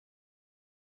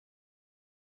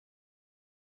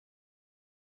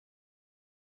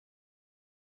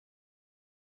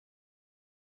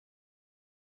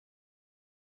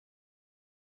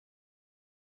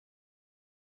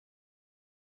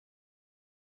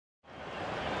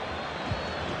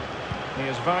He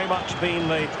has very much been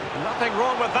the... Nothing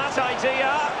wrong with that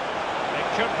idea. It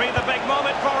could be the big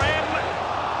moment for him.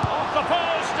 Off the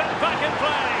post and back in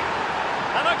play.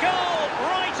 And a goal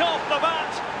right off the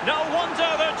bat. No wonder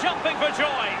they're jumping for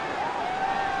joy.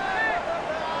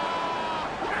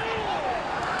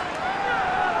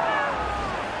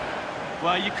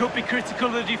 Well, you could be critical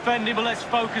of the defending, but let's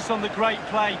focus on the great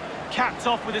play. Capped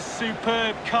off with a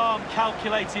superb, calm,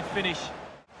 calculated finish.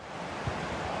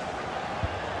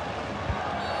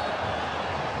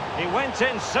 He went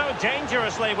in so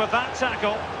dangerously with that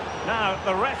tackle. Now,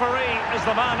 the referee is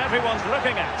the man everyone's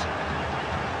looking at.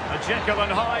 A Jekyll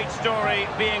and Hyde story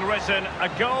being written. A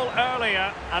goal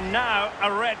earlier, and now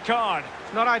a red card.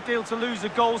 It's not ideal to lose a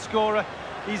goal scorer.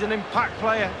 He's an impact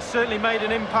player. Certainly made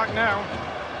an impact now.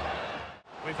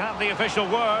 We've had the official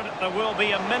word. There will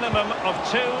be a minimum of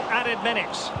 2 added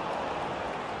minutes.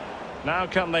 Now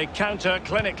can they counter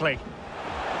clinically?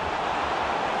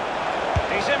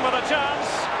 He's in with a chance.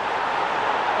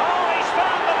 Oh, he's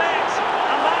found the net!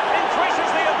 And that increases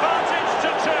the advantage to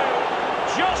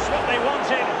 2. Just what they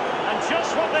wanted, and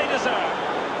just what they deserve.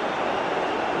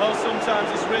 Well,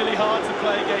 sometimes it's really hard to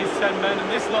play against 10 men, and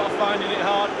this lot are finding it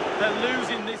hard. They're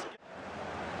losing this.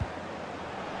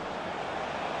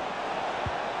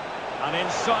 An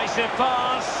incisive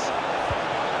pass.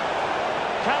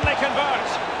 Can they convert?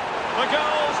 The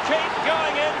goals keep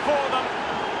going in for them.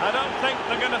 I don't think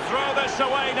they're going to throw this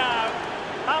away now.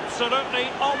 Absolutely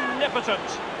omnipotent.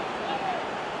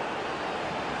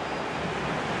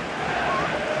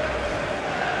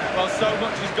 Well, so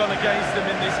much has gone against them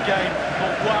in this game,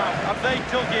 but wow, have they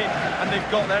dug in and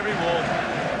they've got their reward.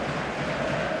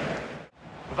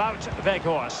 Wout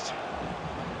Weghorst.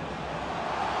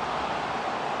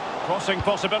 Crossing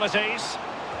possibilities.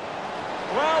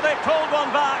 Well, they pulled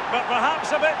one back, but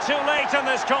perhaps a bit too late in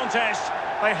this contest.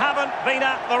 They haven't been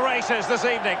at the races this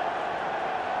evening.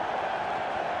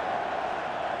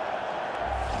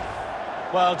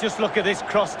 Well, just look at this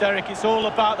cross, Derek. It's all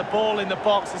about the ball in the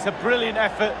box. It's a brilliant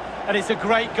effort, and it's a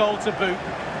great goal to boot.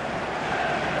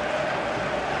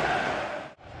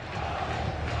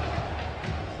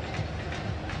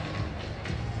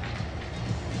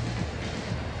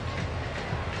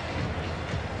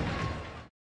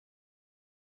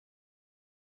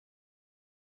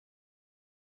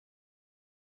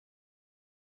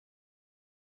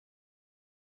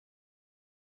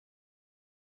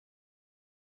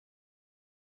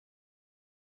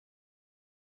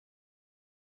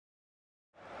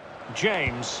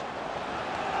 James.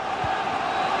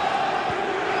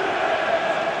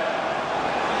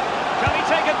 Can he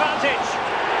take advantage?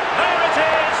 There it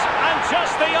is, and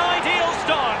just the ideal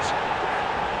start.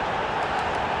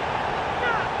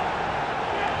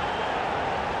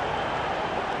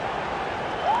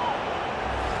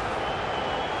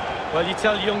 Well, you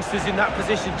tell youngsters in that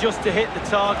position just to hit the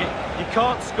target. You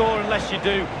can't score unless you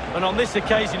do, and on this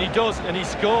occasion he does, and he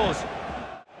scores.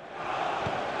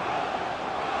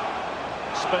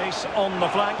 Space on the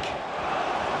flank.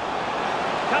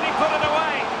 Can he put it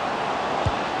away?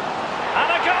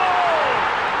 And a goal!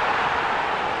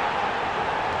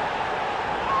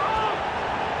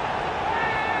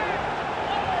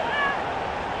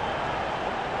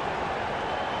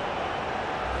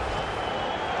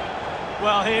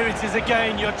 Well, here it is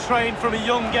again. You're trained from a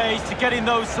young age to get in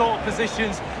those sort of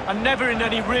positions, and never in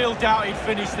any real doubt he'd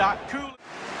finish that. Cool.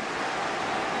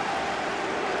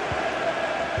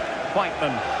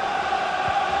 Whiteman.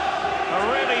 A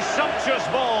really sumptuous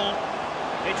ball.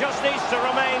 He just needs to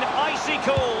remain icy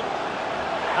cool.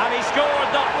 And he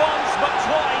scored not once but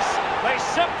twice. They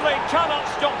simply cannot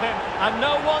stop him. And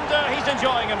no wonder he's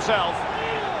enjoying himself.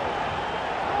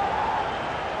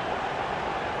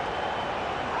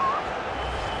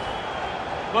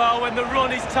 Well, when the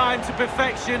run is timed to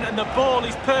perfection and the ball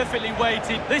is perfectly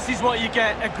weighted, this is what you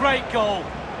get, a great goal.